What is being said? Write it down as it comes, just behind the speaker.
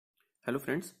Hello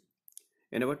friends,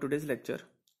 in our today's lecture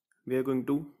we are going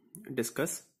to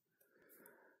discuss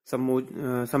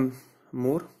some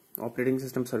more operating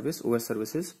system service OS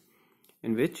services,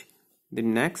 in which the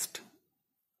next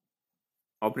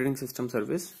operating system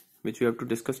service which we have to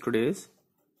discuss today is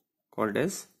called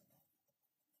as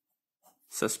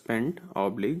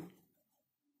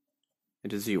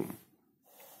Suspend/Resume.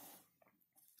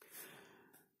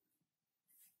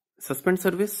 Suspend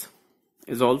service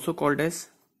is also called as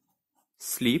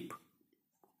sleep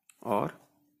or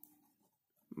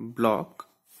block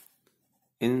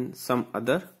in some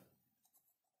other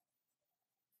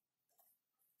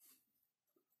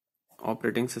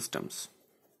operating systems.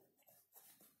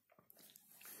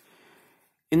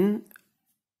 In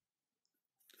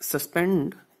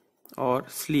suspend or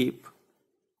sleep,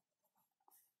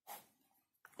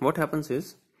 what happens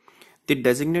is the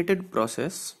designated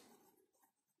process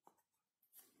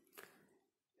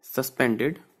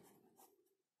suspended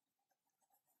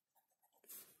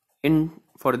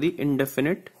for the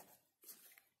indefinite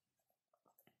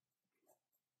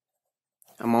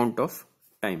amount of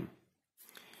time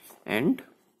and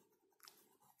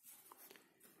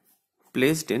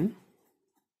placed in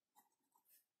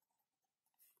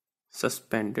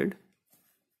suspended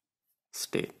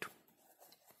state.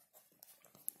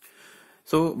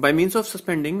 So by means of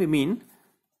suspending we mean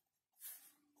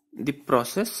the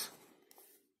process,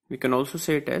 we can also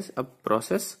say it as a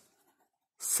process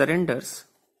surrenders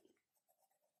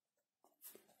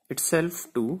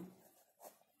itself to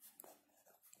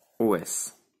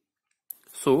OS.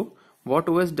 So what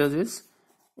OS does is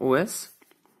OS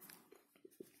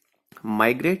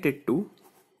migrate it to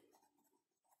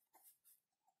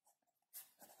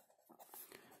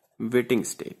waiting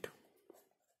state.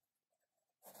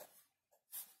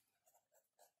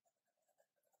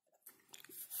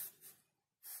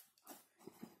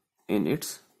 In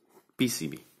its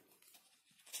PCB.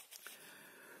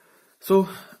 So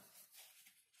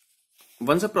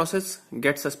once a process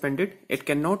gets suspended, it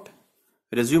cannot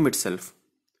resume itself.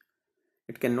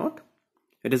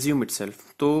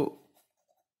 So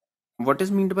what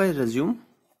is meant by resume?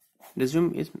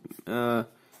 Resume is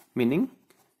meaning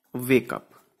wake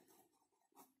up.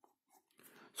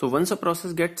 So once a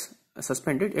process gets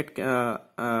suspended, it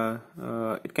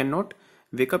cannot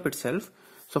wake up itself.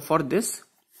 So for this,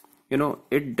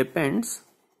 it depends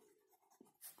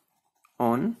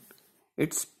on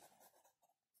its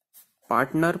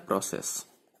partner process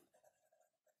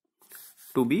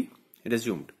to be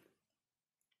resumed.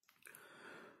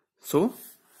 So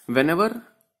whenever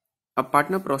a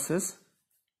partner process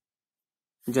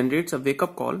generates a wake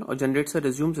up call or generates a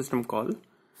resume system call,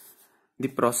 the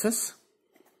process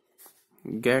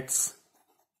gets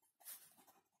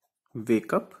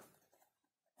wake up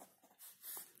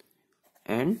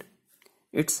and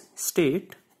its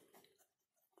state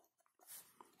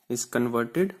is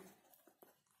converted.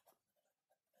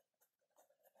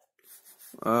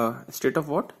 State of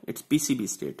what? It's PCB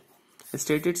state. The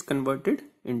state is converted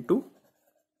into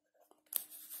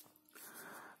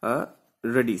a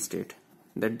ready state,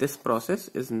 that this process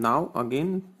is now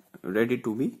again ready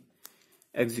to be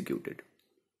executed.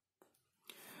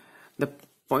 The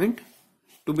point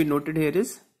to be noted here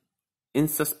is in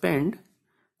suspend,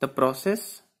 the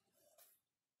process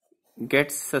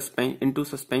gets into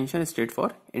suspension state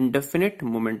for indefinite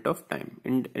amount of time,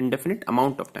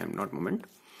 not moment.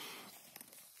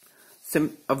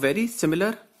 A very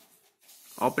similar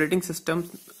operating system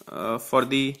for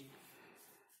the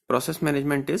process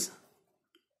management is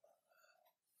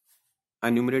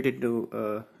enumerated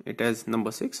to it as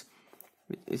number 6,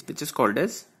 which is called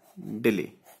as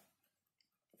delay.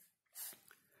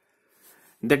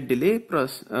 The delay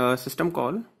system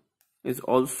call is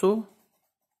also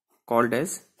called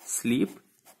as sleep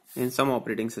in some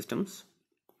operating systems.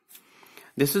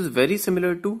 This is very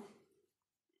similar to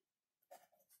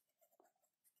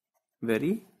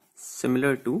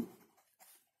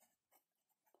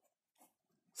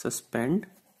suspend.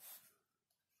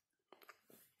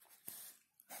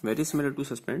 Very similar to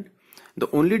suspend. The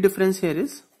only difference here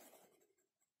is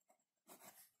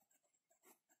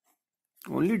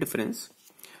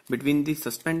between the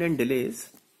suspend and delay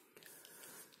is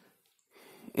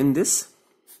in this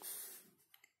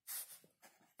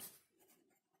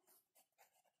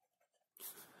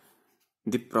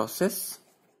the process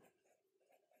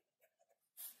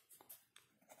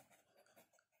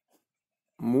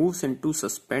moves into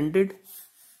suspended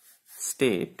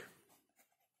state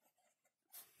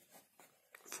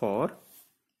for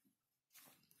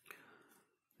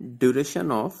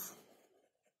duration of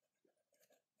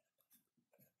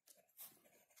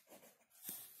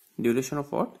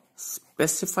what?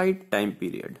 specified time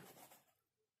period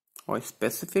or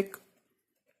specific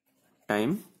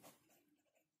time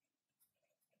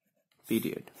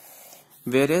period,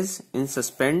 whereas in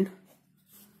suspend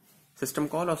system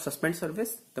call or suspend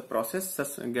service, the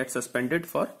process gets suspended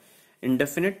for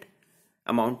indefinite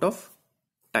amount of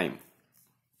time.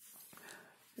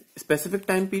 Specific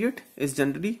time period is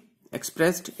generally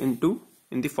expressed in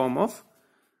the form of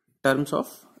terms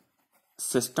of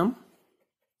system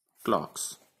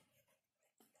clocks.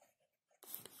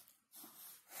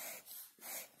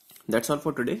 That's all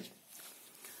for today.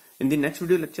 In the next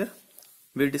video lecture,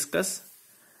 we'll discuss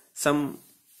some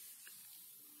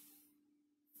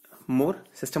more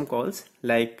system calls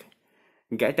like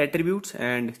get attributes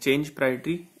and change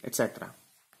priority, etc.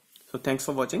 So thanks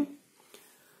for watching,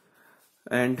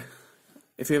 and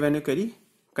if you have any query,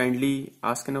 kindly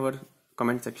ask in our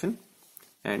comment section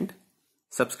and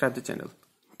subscribe the channel.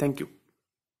 Thank you.